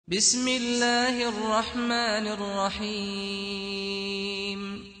بسم الله الرحمن الرحيم.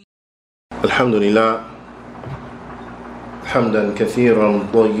 الحمد لله حمدا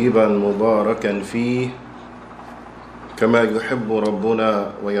كثيرا طيبا مباركا فيه كما يحب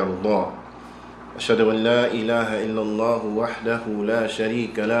ربنا ويرضى. أشهد أن لا إله إلا الله وحده لا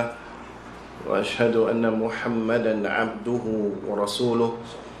شريك له وأشهد أن محمدا عبده ورسوله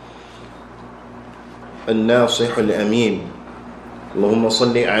الناصح الأمين. اللهم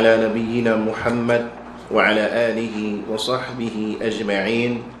صل على نبينا محمد وعلى آله وصحبه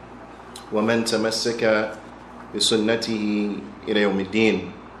أجمعين ومن تمسك بسنته إلى يوم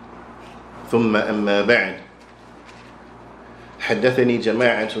الدين. ثم أما بعد، حدثني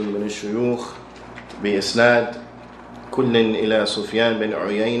جماعة من الشيوخ بإسناد كل إلى سفيان بن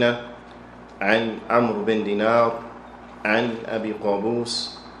عيينة عن عمرو بن دينار عن أبي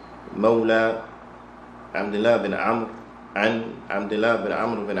قابوس مولى عبد الله بن عمرو عن عبد الله بن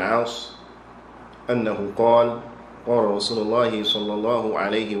عمرو بن عاص أنه قال: قال رسول الله صلى الله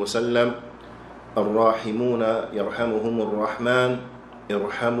عليه وسلم: الراحمون يرحمهم الرحمن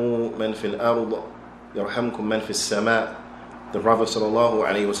ارحموا من في الأرض يرحمكم من في السماء. The Prophet sallallahu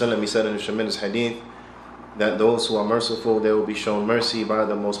alaihi wasallam, he said in a tremendous hadith that those who are merciful, they will be shown mercy by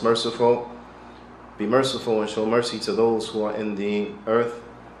the most merciful. Be merciful and show mercy to those who are in the earth,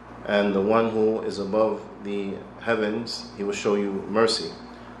 and the one who is above the heavens, he will show you mercy.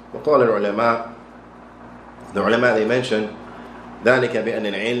 وقال العلماء, the ulama, they mentioned ذلك بأن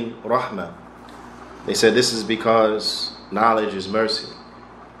العلم رحمة. They said this is because knowledge is mercy.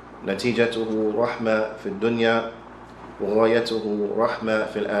 نتيجته رحمة في الدنيا وغايته رحمة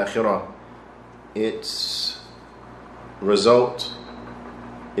في الآخرة. Its result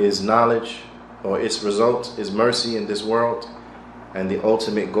is knowledge, or its result is mercy in this world, and the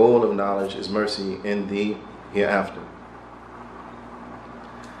ultimate goal of knowledge is mercy in the hereafter.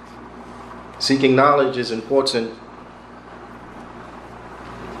 Seeking knowledge is important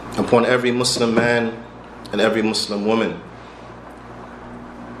upon every Muslim man and every Muslim woman.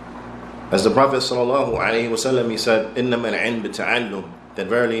 As the Prophet ﷺ, he said, إِنَّمَا الْعِلْمُ بِالتَّعَلُّمِ, that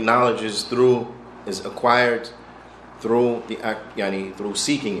verily knowledge is acquired through through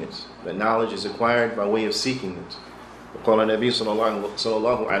seeking it. That knowledge is acquired by way of seeking it. وقال النبي صلى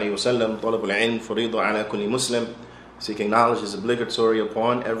الله عليه وسلم: طلب العلم فريضة على كل مسلم. Seeking knowledge is obligatory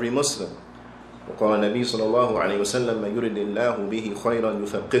upon every Muslim. وقال النبي صلى الله عليه وسلم: من يرد الله به خيرا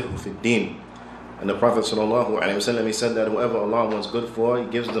يفقهه في الدين. And the Prophet sallallahu alaihi wasallam, he said that whoever Allah wants good for, he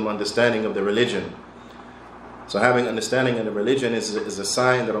gives them understanding of the religion. So having understanding of the religion is a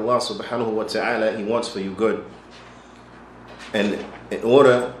sign that Allah subhanahu wa ta'ala, he wants for you good. And in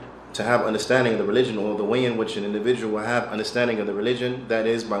order to have understanding of the religion, or the way in which an individual will have understanding of the religion, that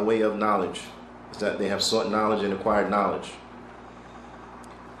is by way of knowledge. Is that they have sought knowledge and acquired knowledge.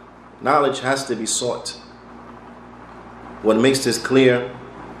 Knowledge has to be sought. What makes this clear,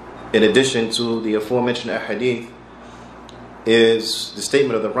 in addition to the aforementioned hadith, is the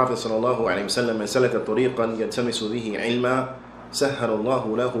statement of the Prophet sallallahu alaihi wasallam: "Man salaka tariqan yaltamisu bihi ilma, sahhala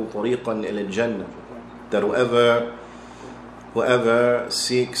Allahu lahu tariqan ila al-jannah." That whoever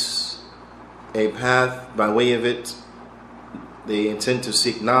seeks a path by way of it, they intend to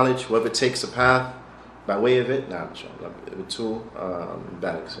seek knowledge. Whoever takes a path by way of it, two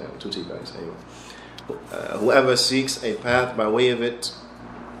tea bags. Whoever seeks a path by way of it,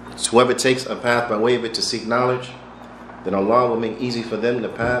 whoever takes a path by way of it to seek knowledge, then Allah will make easy for them the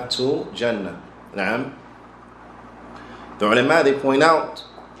path to Jannah. The ulama, they point out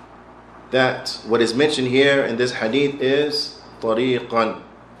that what is mentioned here in this hadith is tariqan,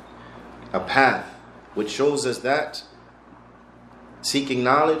 a path, which shows us that seeking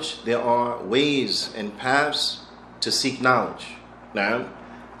knowledge, there are ways and paths to seek knowledge.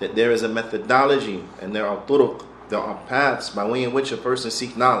 That there is a methodology and there are turuq, there are paths by way in which a person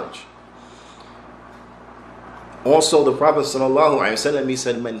seeks knowledge. Also, the Prophet ﷺ, he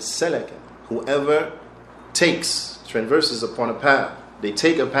said, "Man salaka," whoever takes, traverses upon a path. They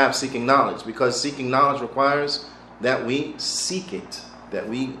take a path seeking knowledge, because seeking knowledge requires that we seek it, that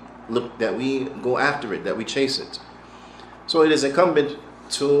we go after it, that we chase it. So it is incumbent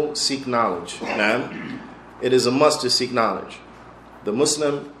to seek knowledge. It is a must to seek knowledge. The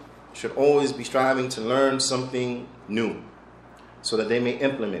Muslim should always be striving to learn something new, so that they may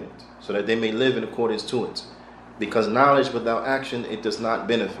implement it, so that they may live in accordance to it. Because knowledge without action, it does not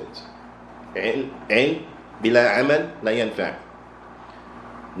benefit.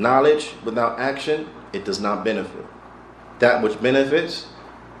 Knowledge without action, it does not benefit. That which benefits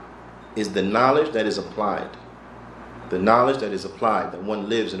is the knowledge that is applied. The knowledge that is applied, that one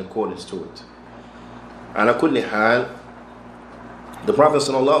lives in accordance to it. Ala kulli hal, The Prophet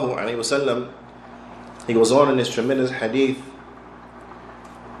sallallahu alaihi wasallam, he goes on in this tremendous hadith,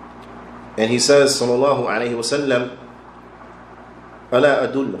 and he says, sallallahu alaihi wasallam, "Ala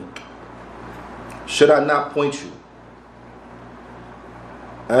adullak, should I not point you?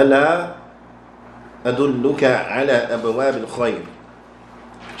 Ala adulluka ala abwab al-khayr,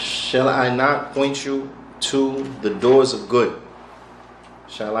 shall I not point you to the doors of good?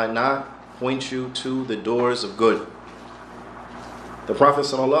 Shall I not point you to the doors of good?" The Prophet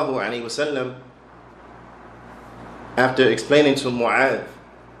sallallahu alaihi wasallam, after explaining to Mu'adh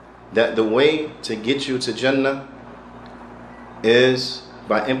that the way to get you to Jannah is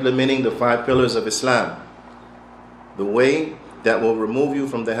by implementing the 5 pillars of Islam, the way that will remove you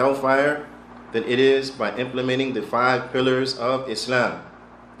from the hellfire, then it is by implementing the 5 pillars of Islam,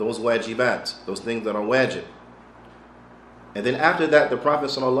 those wajibat, those things that are wajib. And then after that, the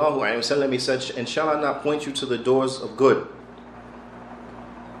Prophet sallallahu alaihi wasallam, he said, "And shall I not point you to the doors of good?"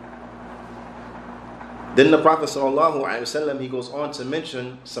 Then the Prophet ﷺ, he goes on to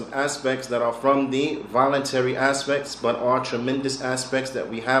mention some aspects that are from the voluntary aspects, but are tremendous aspects that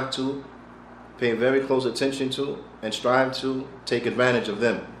we have to pay very close attention to and strive to take advantage of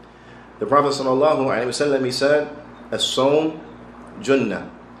them. The Prophet ﷺ, he said, "As-sawm junnah,"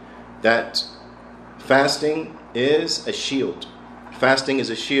 that fasting is a shield. Fasting is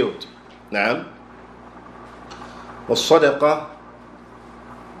a shield. Na'am. وَالصَّدَقَةُ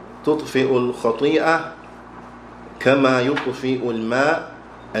تُطْفِئُ الْخَطِيئَةَ كَمَا يُطْفِئُ الْمَاءَ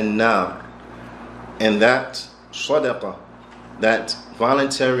النَّارِ. And that sadaqah, that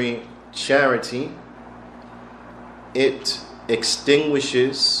voluntary charity, it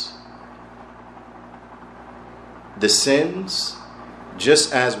extinguishes the sins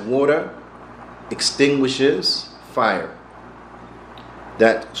just as water extinguishes fire.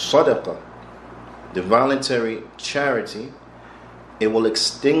 That sadaqah, the voluntary charity, it will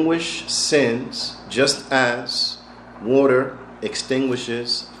extinguish sins just as water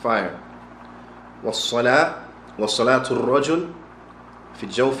extinguishes fire. وَالصَّلَاةُ الرَّجُلِ فِي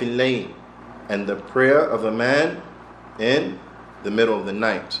جَوْفِ اللَّيْلِ, and the prayer of a man in the middle of the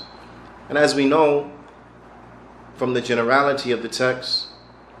night. And as we know from the generality of the text,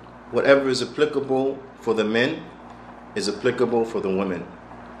 whatever is applicable for the men is applicable for the women,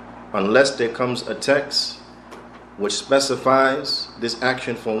 unless there comes a text which specifies this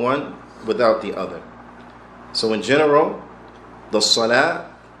action for one without the other. So in general, the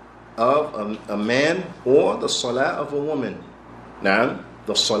salah of a man or the salah of a woman. Now,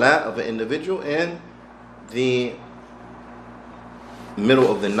 the salah of an individual in the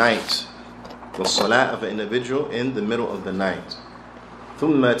middle of the night. The salah of an individual in the middle of the night.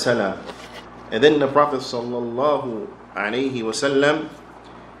 ثُمَّ تَلَى, and then the Prophet sallallahu alaihi wasallam,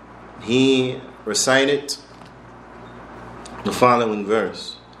 he recited the following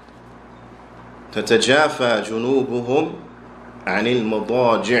verse: تَتَجَافَى جُنُوبُهُمْ عَنِ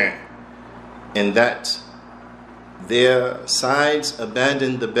الْمَضَاجِعِ, and that their sides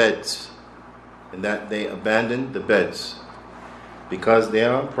abandon the beds, and that they abandon the beds because they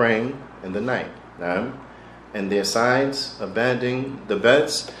are praying in the night. And their sides abandoning the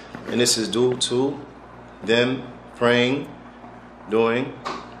beds, and this is due to them praying during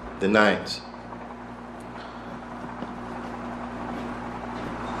the night.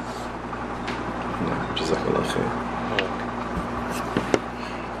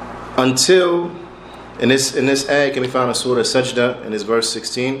 Until, in this ayah can be found in Surah Sajda, in this verse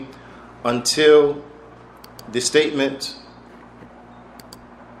 16, until the statement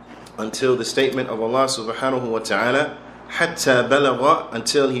of Allah subhanahu wa ta'ala, hatta balagha,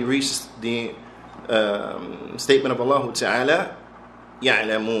 until he reached the statement of Allah ta'ala,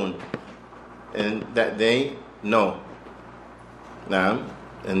 ya'lamun, and that they know. Naam,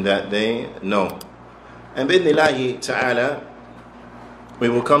 and that they know. And bidnillahi ta'ala, we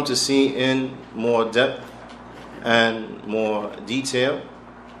will come to see in more depth and more detail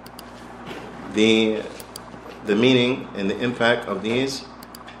the meaning and the impact of these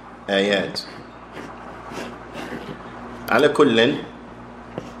ayat. Ala kullin,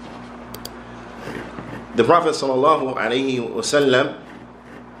 the Prophet sallallahu alaihi wasallam,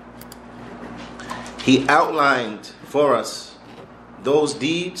 he outlined for us those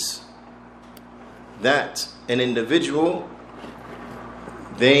deeds that an individual,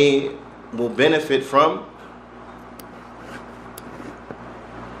 they will benefit from,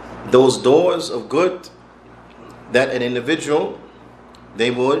 those doors of good that an individual,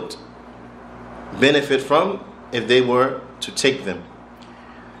 they would benefit from if they were to take them.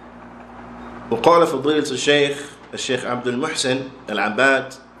 وقال فضيلة الشيخ عبد المحسن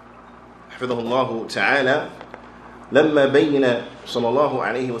العباد حفظه الله تعالى لما بين صلى الله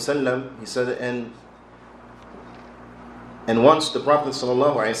عليه وسلم, he said, and once the Prophet صلى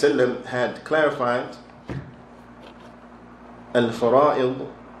الله عليه وسلم had clarified الفرائض,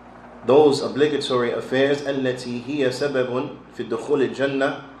 those obligatory affairs, التي هي سبب في دخول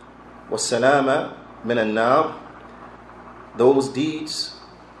الجنة والسلامة من النار, those deeds,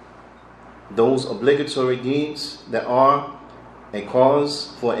 those obligatory deeds that are a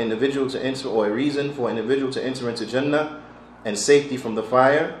cause for an individual to enter, or a reason for an individual to enter into Jannah and safety from the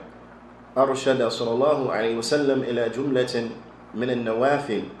fire. أرشد صلى الله عليه وسلم إلى جملة من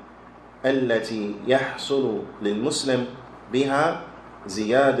النوافل التي يحصل للمسلم بها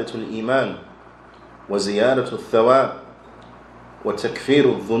زيادة الإيمان وزيادة الثواب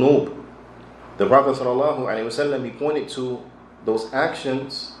وتكفير الذنوب. The Prophet صلى الله عليه وسلم, he pointed to those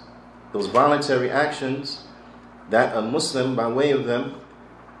actions, those voluntary actions that a Muslim, by way of them,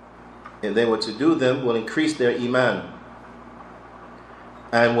 if they were to do them, will increase their iman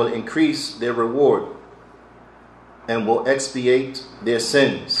and will increase their reward and will expiate their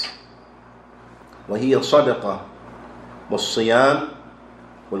sins. وهي الصدقة والصيام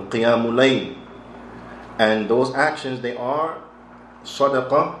والقيام الليل. And those actions, they are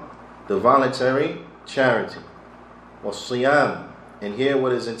sadaqah, the voluntary charity, والصيام, and here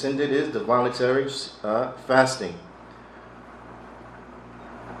what is intended is the voluntary fasting,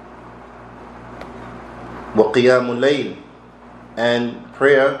 وقيام الليل, and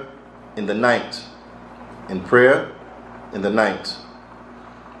prayer in the night, and prayer in the night.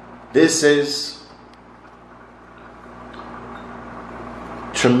 This is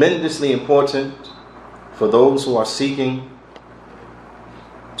tremendously important for those who are seeking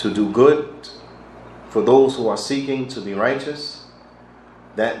to do good, for those who are seeking to be righteous,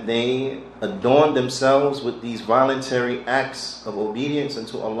 that they adorn themselves with these voluntary acts of obedience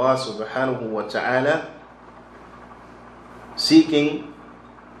unto Allah subhanahu wa ta'ala, seeking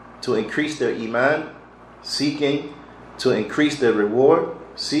to increase their iman, seeking to increase their reward,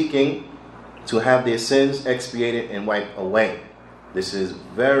 seeking to have their sins expiated and wiped away. This is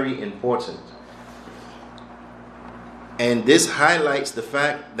very important. And this highlights the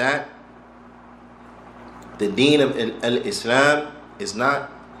fact that the deen of Islam is not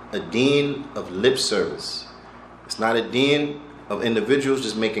a deen of lip service. It's not a deen of individuals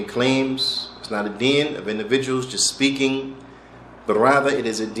just making claims. It's not a deen of individuals just speaking, but rather it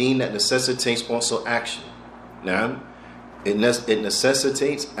is a deen that necessitates also action. Now, it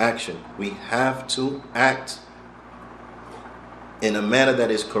necessitates action. We have to act in a manner that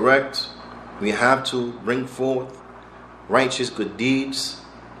is correct. We have to bring forth righteous good deeds.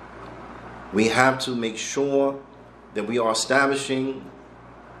 We have to make sure that we are establishing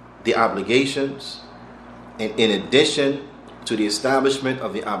the obligations, and in addition to the establishment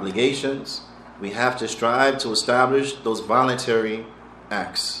of the obligations, we have to strive to establish those voluntary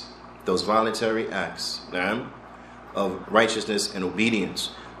acts of righteousness and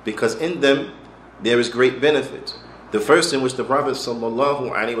obedience, because in them there is great benefit. The first in which the Prophet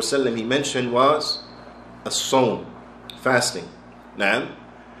sallallahu alaihi wasallam, he mentioned was as-sawm, fasting.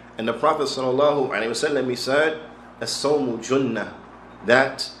 And the Prophet sallallahu alaihi wasallam, he said, as-sawmu junnah,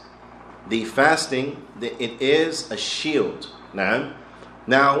 that the fasting, it is a shield. Now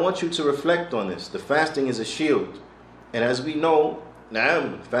I want you to reflect on this. The fasting is a shield, and as we know,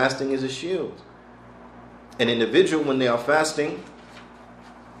 fasting is a shield. An individual, when they are fasting,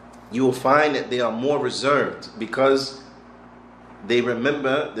 you will find that they are more reserved because they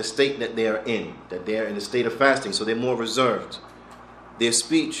remember the state that they are in, that they are in a state of fasting, so they're more reserved. Their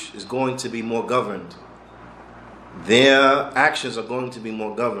speech is going to be more governed. Their actions are going to be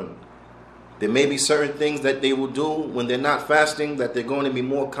more governed. There may be certain things that they will do when they're not fasting that they're going to be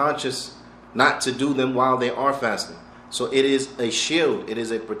more conscious not to do them while they are fasting. So it is a shield, it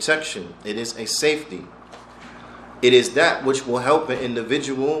is a protection, it is a safety. It is that which will help an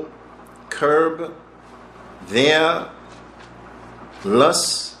individual curb their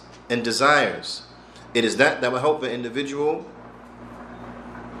lusts and desires. It is that will help an individual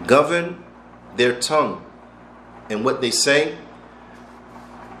govern their tongue and what they say.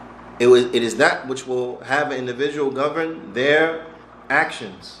 It is that which will have an individual govern their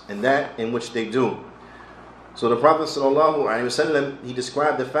actions and that in which they do. So the Prophet ﷺ, he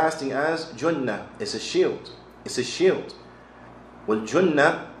described the fasting as junnah. It's a shield. It's a shield. Well,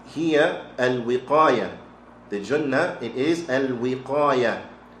 junnah here al-wiqaya. The junnah, it is al-wiqaya.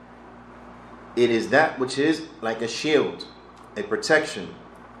 It is that which is like a shield, a protection.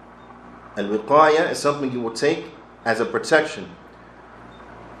 Al-wiqaya is something you will take as a protection.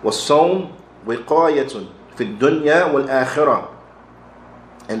 وَالصَّوْمُ وِقَايَةٌ فِي الدُّنْيَا وَالْآخِرَةِ.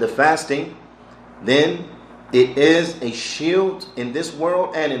 And the fasting then It is a shield in this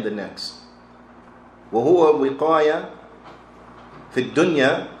world and in the next. وَهُوَ وِقَايَةٌ فِي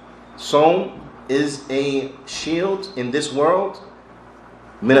الدُّنْيَا. Sawm is a shield in this world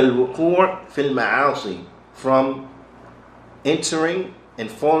مِنَ الْوُقُوعِ فِي الْمَعَاصِي, from entering and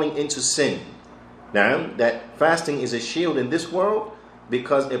falling into sin. Now, that fasting is a shield in this world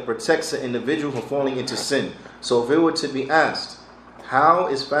because it protects the individual from falling into sin. So if it were to be asked, how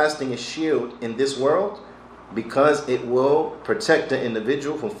is fasting a shield in this world? Because it will protect the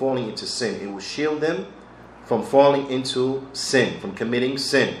individual from falling into sin. It will shield them from falling into sin, from committing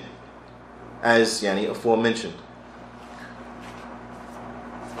sin, as aforementioned.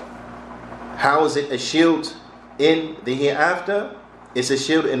 How is it a shield in the hereafter? It's a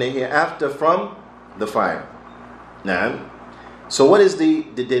shield in the hereafter from the fire. Now, so what is the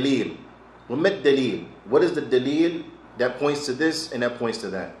dalil? What is the dalil that points to this and that points to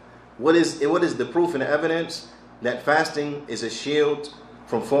that? What is the proof and the evidence that fasting is a shield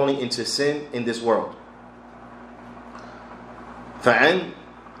from falling into sin in this world? فعن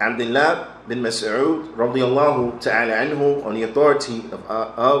عبد الله بن مسعود رضي الله تعالى عنه, on the authority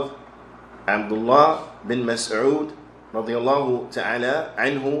of Abdullah bin Mas'ud رضي الله تعالى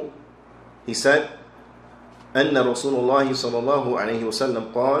عنه, he said, أن رسول الله صلى الله عليه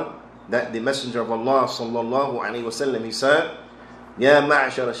وسلم قال, that the messenger of Allah صلى الله عليه وسلم, he said, يا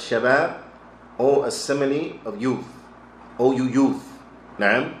معشر الشباب, O assembly of youth, O you youth.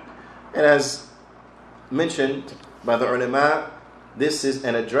 نعم. And as mentioned by the ulama, this is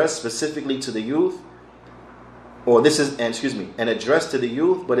an address specifically to the youth, or this is an address to the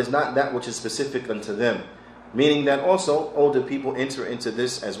youth, but it's not that which is specific unto them, meaning that also older people enter into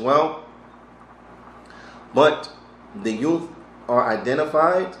this as well. But the youth are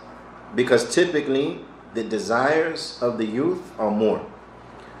identified because typically the desires of the youth are more.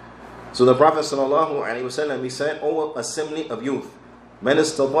 So the Prophet ﷺ, he said, O assembly of youth, مَنِ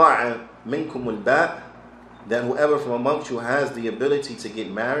اسْتَطَاعَ مِنْكُمُ الْبَاءَ, that whoever from amongst you has the ability to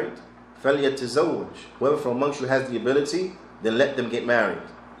get married, فَلْيَتَزَوَّجْ, whoever from amongst you has the ability, then let them get married.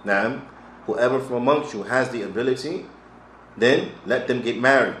 Naam, whoever from amongst you has the ability, then let them get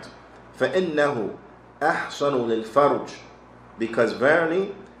married. فَإِنَّهُ أَحْسَنُ لِلْفَرْجِ, because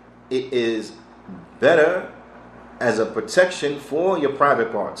verily it is better as a protection for your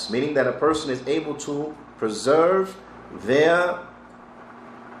private parts, meaning that a person is able to preserve their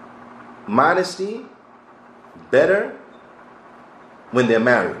modesty better when they're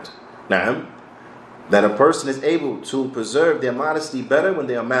married. Now, that a person is able to preserve their modesty better when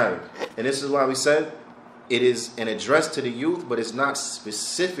they are married. And this is why we said it is an address to the youth, but it's not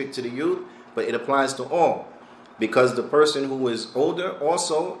specific to the youth, but it applies to all. Because the person who is older,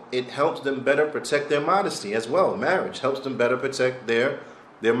 also, it helps them better protect their modesty as well. Marriage helps them better protect their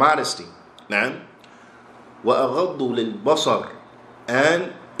modesty. Now, وَأَغَضُّ لِلْبَصَرِ,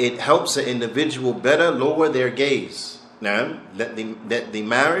 and it helps the individual better lower their gaze. Now, that the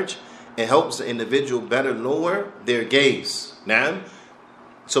marriage, it helps the individual better lower their gaze. Now,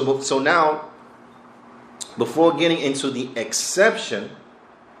 so now, before getting into the exception,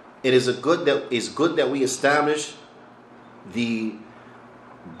 it is good that we establish the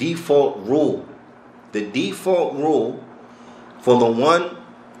default rule. The default rule for the one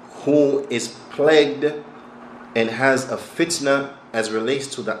who is plagued and has a fitna as relates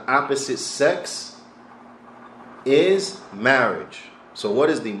to the opposite sex is marriage. So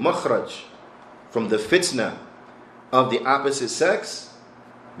what is the makhraj from the fitna of the opposite sex?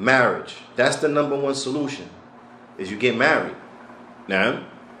 Marriage. That's the number one solution, is you get married. Now,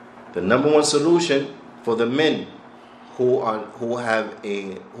 the number one solution for the men who are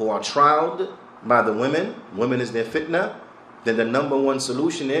trialed by the women is their fitna, then the number one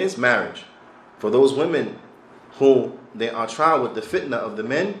solution is marriage. For those women who they are trialed with the fitna of the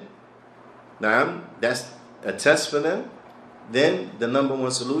men, now that's a test for them, then the number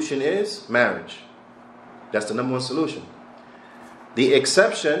one solution is marriage. That's the number one solution. The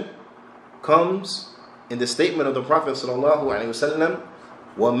exception comes in the statement of the Prophet ﷺ,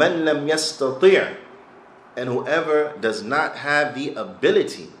 وَمَنْ لَمْ يَسْتَطِيعْ, and whoever does not have the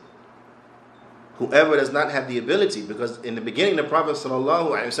ability. Whoever does not have the ability, because in the beginning the Prophet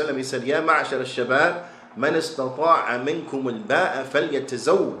ﷺ, he said, يَا مَعْشَرَ الشَّبَابِ مَنْ اسْتَطَاعَ مِنْكُمُ الْبَاءَ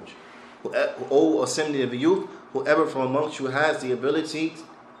فَلْيَتَزَوَّجْ. O assembly of the youth, whoever from amongst you has the ability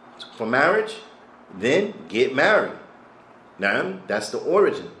for marriage, then get married. Now, that's the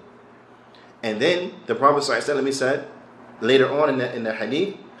origin. And then the Prophet ﷺ, he said later on in the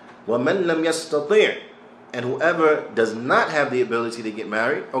hadith, وَمَنْ لَمْ يَسْتَطِيعْ, and whoever does not have the ability to get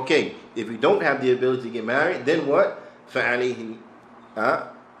married, okay, if you don't have the ability to get married, then what? فَعَلَيْهِ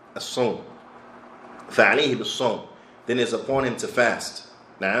الصَّوْمُ. فَعَلَيْهِ بِالصَّوْمِ, then it's upon him to fast.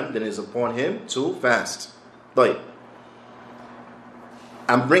 Naam, then it's upon him to fast. But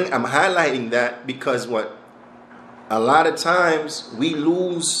I'm highlighting that because what? A lot of times we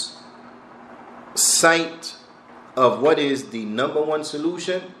lose sight of what is the number one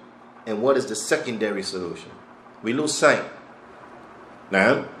solution and what is the secondary solution. We lose sight.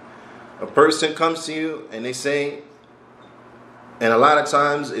 Now, a person comes to you and they say, and a lot of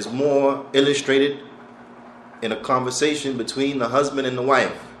times it's more illustrated in a conversation between the husband and the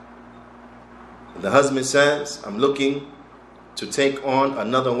wife. The husband says, I'm looking to take on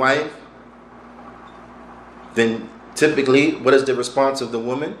another wife. Then typically, what is the response of the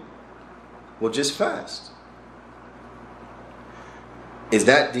woman? Well, just fast. Is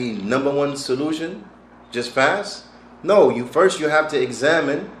that the number one solution? Just fast? No, you have to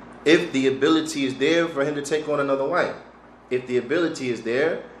examine if the ability is there for him to take on another wife. If the ability is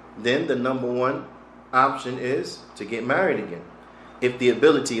there, then the number one option is to get married again. If the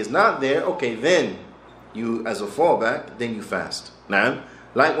ability is not there, okay, then you, as a fallback, then you fast. Now,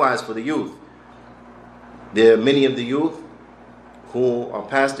 likewise for the youth. There are many of the youth who are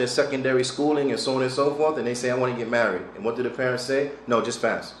past their secondary schooling and so on and so forth, and they say, I want to get married. And what do the parents say? No, just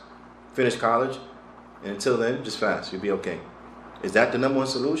fast. Finish college, and until then, just fast. You'll be okay. Is that the number one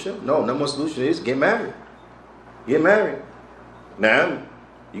solution? No, number one solution is get married. Get married. Now,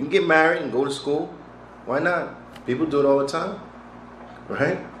 you can get married and go to school. Why not? People do it all the time.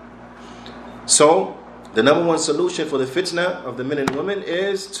 Right? So, the number one solution for the fitna of the men and women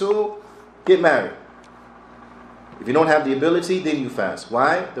is to get married. If you don't have the ability, then you fast.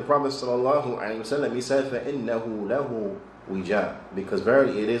 Why? The Prophet ﷺ, he said, فَإِنَّهُ لَهُ وِجَاء, because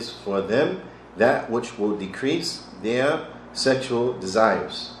verily it is for them that which will decrease their sexual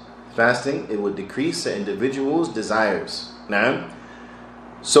desires. Fasting, it will decrease the individual's desires. Now,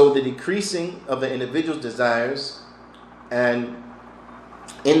 so the decreasing of the individual's desires, and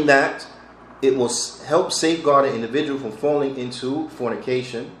in that, it will help safeguard an individual from falling into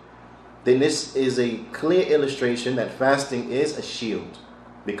fornication. Then this is a clear illustration that fasting is a shield,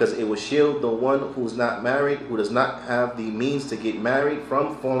 because it will shield the one who's not married, who does not have the means to get married,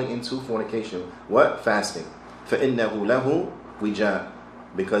 from falling into fornication. What? Fasting. فَإِنَّهُ لَهُ وِجَاء,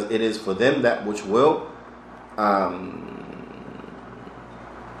 because it is for them that which will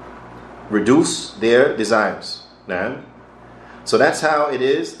reduce their desires. Now, so that's how it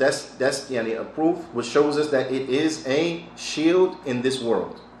is. That's a proof which shows us that it is a shield in this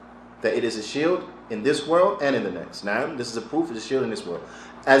world. That it is a shield in this world and in the next. Now, this is a proof of the shield in this world.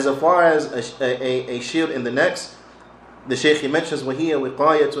 As far as a shield in the next, the Shaykh, he mentions وَهِيَ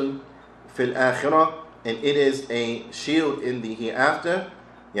وِقَايَةٌ فِي الْآخِرَةِ, and it is a shield in the hereafter,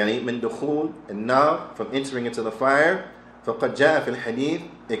 يعني من دخول النار, from entering into the fire. فَقَدْ جَاءَ فِي الْحَدِيثِ,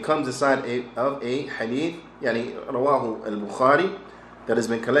 it comes inside of a hadith, يعني رواه البخاري, that has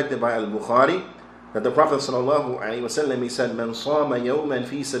been collected by al-Bukhari, that the Prophet ﷺ, he said, مَنْ صَامَ يَوْمًا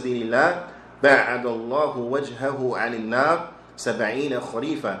فِي سَبِيلِ اللَّهِ بَعَدَ اللَّهُ وَجْهَهُ عَنِ النَّارِ سَبْعِينَ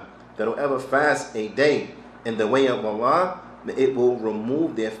خَرِيفًا, that whoever fasts a day in the way of Allah, it will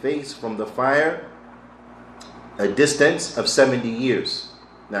remove their face from the fire a distance of 70 years.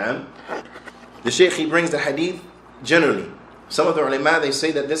 Now, the Shaykh, he brings the hadith generally. Some of the ulama, they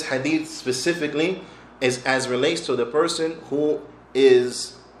say that this hadith specifically is as relates to the person who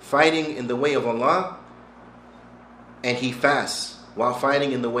is fighting in the way of Allah and he fasts while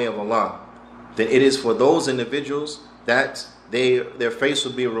fighting in the way of Allah. Then it is for those individuals that their face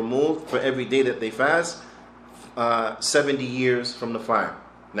will be removed for every day that they fast 70 years from the fire.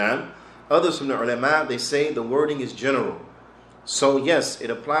 Now, others from the ulama, they say the wording is general. So yes, it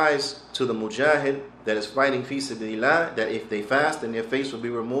applies to the mujahid that is fighting fi sabilillah, that if they fast, then their face will be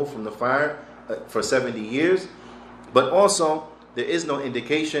removed from the fire for 70 years. But also, there is no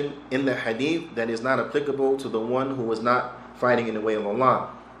indication in the hadith that is not applicable to the one who is not fighting in the way of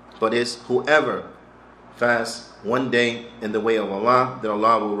Allah. But it's whoever fasts one day in the way of Allah, that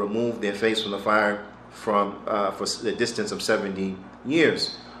Allah will remove their face from the fire for the distance of 70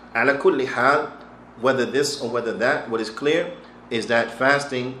 years. Ala kulli hal, whether this or whether that, what is clear is that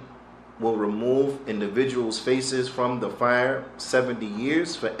fasting will remove individuals' faces from the fire 70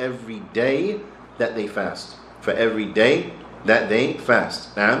 years for every day that they fast. For every day that they fast.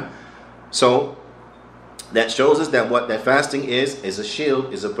 So that shows us that what that fasting is a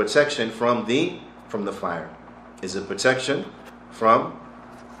shield, is a protection from the fire. Is a protection from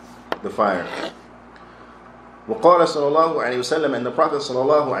the fire. وقال صلى الله عليه وسلم, and the Prophet صلى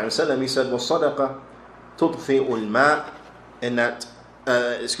الله عليه وسلم, he said, وَالصَّدَقَةُ تُطْفِئُ الْمَاءِ, and that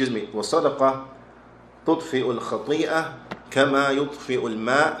وَالصَّدَقَةُ تُطْفِئُ الْخَطِيئَةَ كَمَا يُطْفِئُ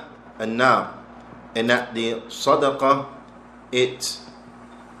الْمَاءِ النَّارِ, and that the sadaqah, it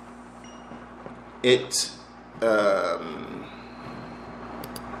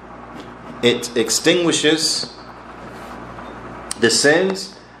extinguishes the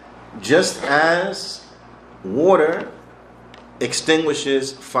sins just as water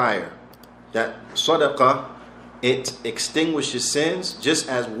extinguishes fire. That sadaqah, it extinguishes sins just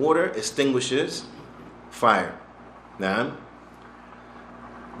as water extinguishes fire. Now,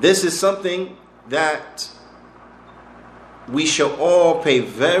 this is something that we shall all pay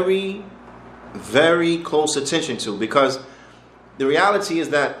very, very close attention to, because the reality is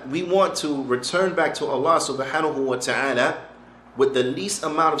that we want to return back to Allah subhanahu wa ta'ala with the least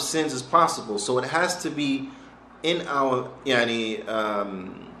amount of sins as possible. So it has to be in our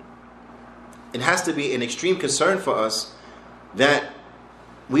it has to be an extreme concern for us that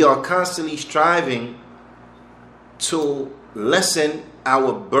we are constantly striving to lessen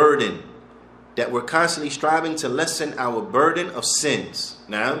our burden, that we're constantly striving to lessen our burden of sins.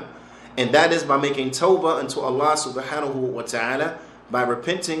 Now, and that is by making tawbah unto Allah subhanahu wa ta'ala, by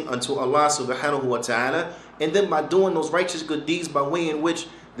repenting unto Allah subhanahu wa ta'ala, and then by doing those righteous good deeds by way in which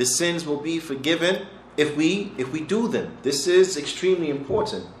the sins will be forgiven if we do them. This is extremely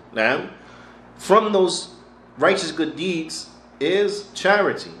important. Now, from those righteous good deeds is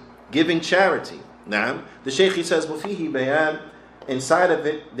charity, giving charity. Now, the Shaykh, he says, وَفِيهِ بَيَانٍ, inside of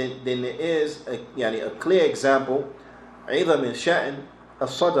it, then there is a clear example, عِظَمِ الشَّأْنِ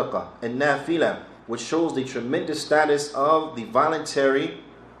الصَّدَقَةِ النَّافِلَةِ, which shows the tremendous status of the voluntary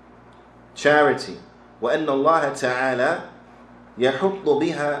charity. وَأَنَّ اللَّهَ تَعَالَى يَحُطُّ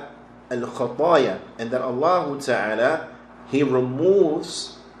بِهَا الْخَطَايَا, and that Allah Ta'ala, He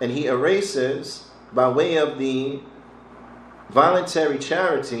removes and He erases by way of the voluntary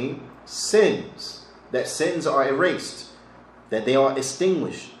charity sins, that sins are erased, that they are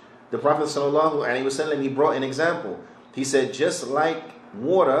extinguished. The Prophet ﷺ, he brought an example. He said, just like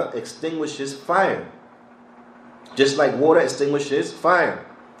water extinguishes fire, just like water extinguishes fire.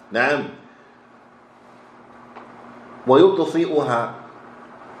 Naam. وَيُطْفِئُهَا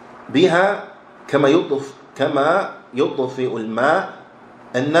بِهَا كَمَا يُطْفِئُ الْمَاءِ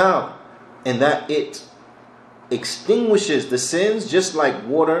النَّارِ, and that it extinguishes the sins just like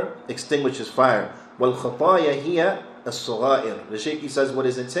water extinguishes fire. وَالْخَطَايَا هِيَ الصَّغَائِرِ. The Shaykh says what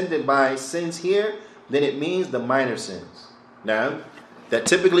is intended by sins here, then it means the minor sins. Now, that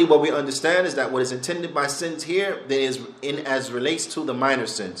typically what we understand is that what is intended by sins here, then is in as relates to the minor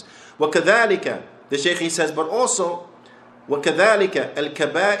sins. وَكَذَلِكَ, the Shaykh says, but also وَكَذَلِكَ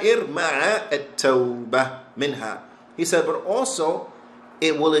الْكَبَائِرْ مَعَ التَّوْبَةِ مِنْهَا. He said, but also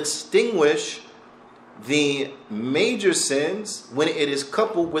it will extinguish the major sins when it is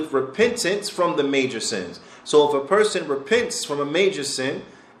coupled with repentance from the major sins. So if a person repents from a major sin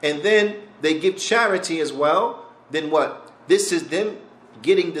and then they give charity as well, then what? This is them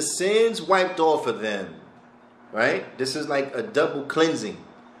getting the sins wiped off of them. Right? This is like a double cleansing,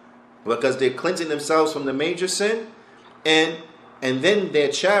 because they're cleansing themselves from the major sin, and then their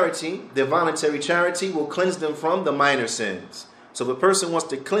charity, their voluntary charity, will cleanse them from the minor sins. So if a person wants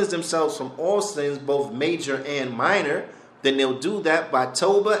to cleanse themselves from all sins, both major and minor, then they'll do that by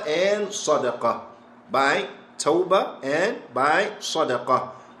tawbah and sadaqah. By tawbah and by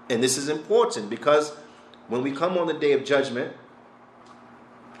sadaqah. And this is important because when we come on the day of judgment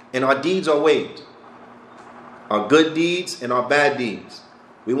and our deeds are weighed, our good deeds and our bad deeds,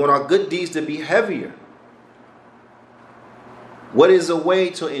 we want our good deeds to be heavier. What is a way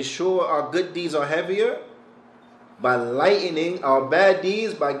to ensure our good deeds are heavier? By lightening our bad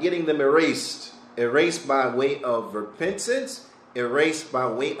deeds, by getting them erased. Erased by way of repentance, erased by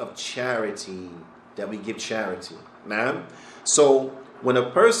way of charity, that we give charity. Now, so when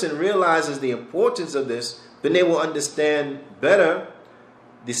a person realizes the importance of this, then they will understand better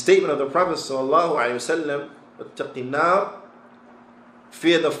the statement of the Prophet ﷺ,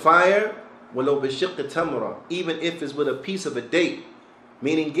 fear the fire, even if it's with a piece of a date.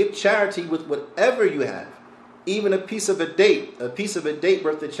 Meaning give charity with whatever you have. Even a piece of a date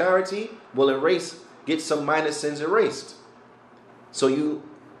worth of charity will get some minor sins erased. So you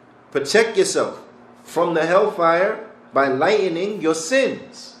protect yourself from the hellfire by lightening your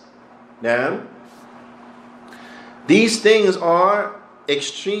sins. Now, these things are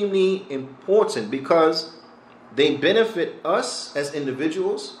extremely important because they benefit us as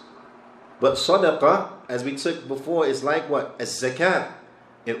individuals. But sadaqah, as we took before, is like what? As zakat.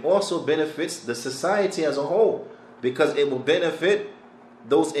 It also benefits the society as a whole, because it will benefit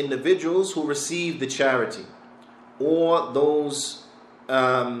those individuals who receive the charity, or those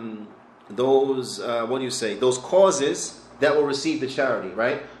causes that will receive the charity,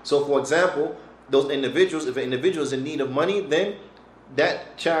 right? So for example, those individuals, if an individual is in need of money, then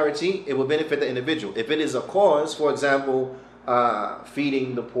that charity, it will benefit the individual. If it is a cause, for example,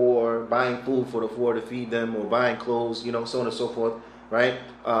 feeding the poor, buying food for the poor to feed them, or buying clothes, so on and so forth, right?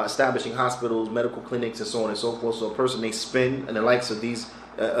 Establishing hospitals, medical clinics, and so on and so forth. So a person may spend and the likes of these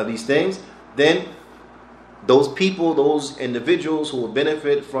things, then those people, those individuals who will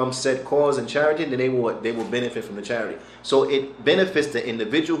benefit from said cause and charity, then they will benefit from the charity. So it benefits the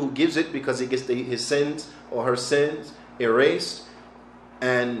individual who gives it because it gets his sins or her sins erased,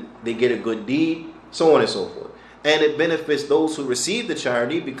 and they get a good deed, so on and so forth. And it benefits those who receive the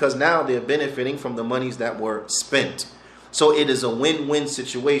charity because now they're benefiting from the monies that were spent. So it is a win-win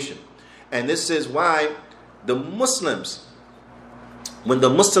situation. And this is why the Muslims, when the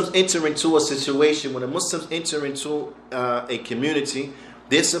Muslims enter into a situation, when the Muslims enter into a community,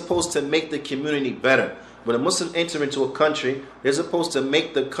 they're supposed to make the community better. When the Muslims enter into a country, they're supposed to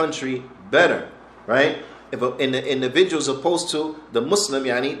make the country better, right? If an individual is opposed to the Muslim,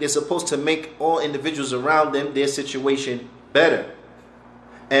 they're supposed to make all individuals around them, their situation better.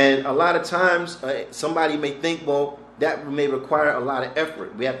 And a lot of times, somebody may think, well, that may require a lot of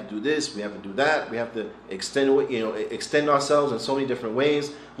effort. We have to do this, we have to do that, we have to extend ourselves in so many different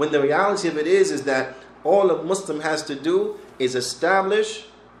ways. When the reality of it is that all a Muslim has to do is establish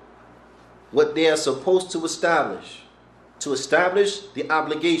what they are supposed to establish the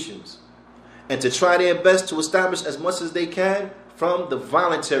obligations, and to try their best to establish as much as they can from the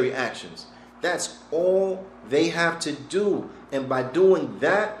voluntary actions. That's all they have to do. And by doing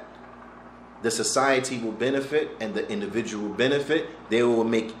that, the society will benefit and the individual will benefit. They will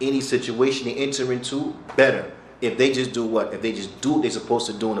make any situation they enter into better. If they just do what? If they just do what they're supposed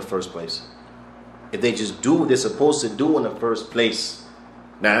to do in the first place. If they just do what they're supposed to do in the first place.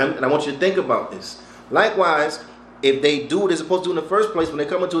 Now, and I want you to think about this. Likewise, if they do what they're supposed to do in the first place, when they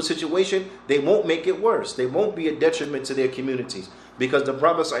come into a situation, they won't make it worse. They won't be a detriment to their communities. Because the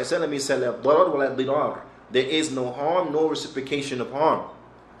Prophet ﷺ, he said, there is no harm, no reciprocation of harm.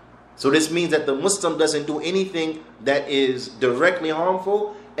 So this means that the Muslim doesn't do anything that is directly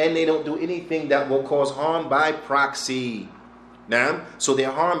harmful, and they don't do anything that will cause harm by proxy. Now, so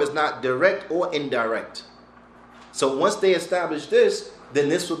their harm is not direct or indirect. So once they establish this, then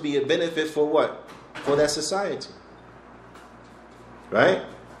this will be a benefit for what? For that society. Right?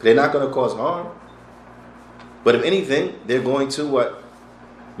 They're not going to cause harm. But if anything, they're going to what?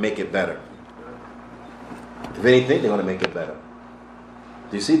 Make it better. If anything, they're going to make it better.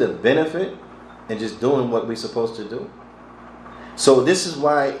 Do you see the benefit in just doing what we're supposed to do? So this is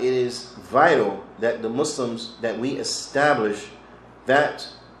why it is vital that the Muslims, that we establish that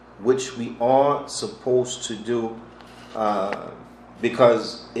which we are supposed to do,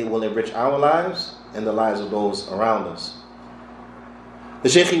 because it will enrich our lives and the lives of those around us. The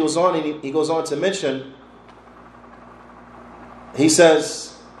Shaykh, he goes on to mention, he says,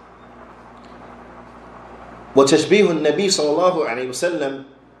 وتشبيه النبي صلى الله عليه وسلم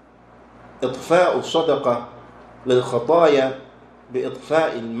إطفاء الصدقة للخطايا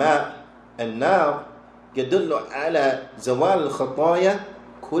بإطفاء الماء النار يدل على زوال الخطايا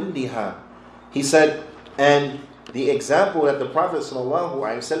كلها. He said, and the example that the Prophet sallallahu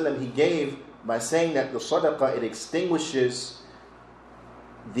alaihi wasallam he gave by saying that the sadaqah, it extinguishes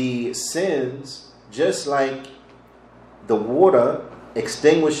the sins just like the water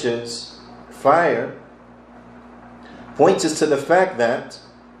extinguishes fire, points us to the fact that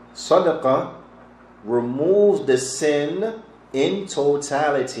sadaqah removes the sin in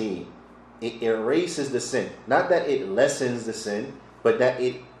totality. It erases the sin. Not that it lessens the sin, but that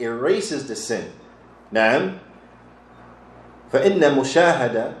it erases the sin. نعم. فإن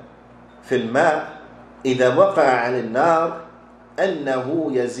مشاهدة في الماء إذا وقع على النار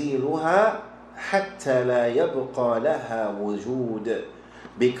أنه يزيلها حتى لا يبقى لها وجود.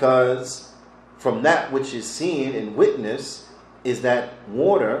 Because from that which is seen and witnessed is that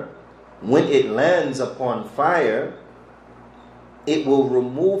water, when it lands upon fire, it will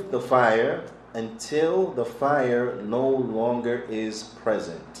remove the fire until the fire no longer is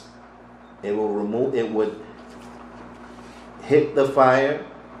present. It would hit the fire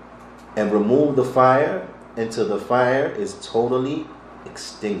and remove the fire until the fire is totally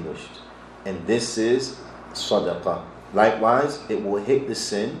extinguished. And this is sadaqah. Likewise, it will hit the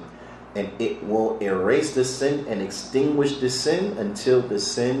sin and it will erase the sin and extinguish the sin until the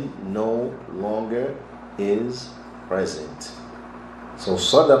sin no longer is present. So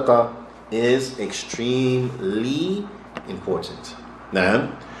sadaqah is extremely important.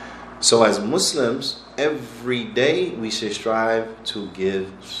 Now, so as Muslims, every day we should strive to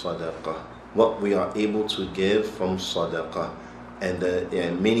give sadaqah, what we are able to give from sadaqah.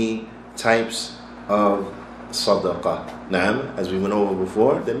 And many types of sadaqah. Now, as we went over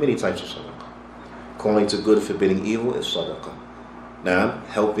before, there are many types of sadaqah. Calling to good, forbidding evil is sadaqah. Now,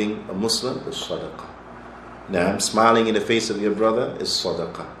 helping a Muslim is sadaqah. Now, smiling in the face of your brother is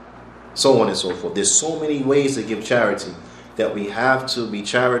sadaqah. So on and so forth. There's so many ways to give charity that we have to be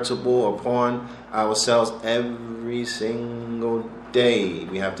charitable upon ourselves every single day.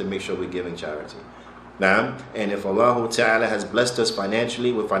 We have to make sure we're giving charity. Now, and if Allah Ta'ala has blessed us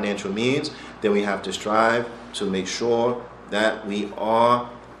financially with financial means, then we have to strive to make sure that we are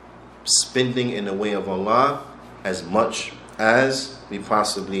spending in the way of Allah as much as we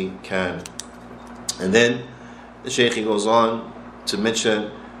possibly can. And then the Shaykh goes on to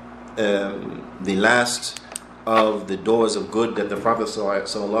mention the last of the doors of good that the Prophet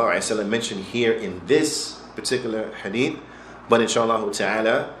ﷺ mentioned here in this particular hadith. But inshallah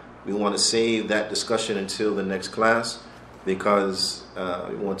ta'ala, we want to save that discussion until the next class, because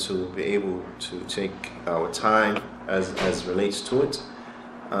we want to be able to take our time as relates to it,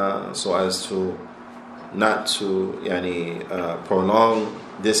 so as to not to prolong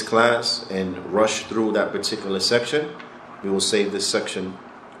this class and rush through that particular section. We will save this section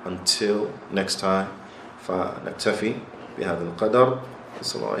until next time. فنكتفي بهذا القدر.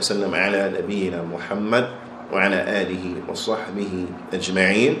 صلى الله عليه وسلم على نبينا محمد وعلى آله وصحبه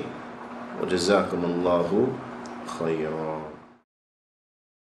أجمعين وجزاكم الله خيرا.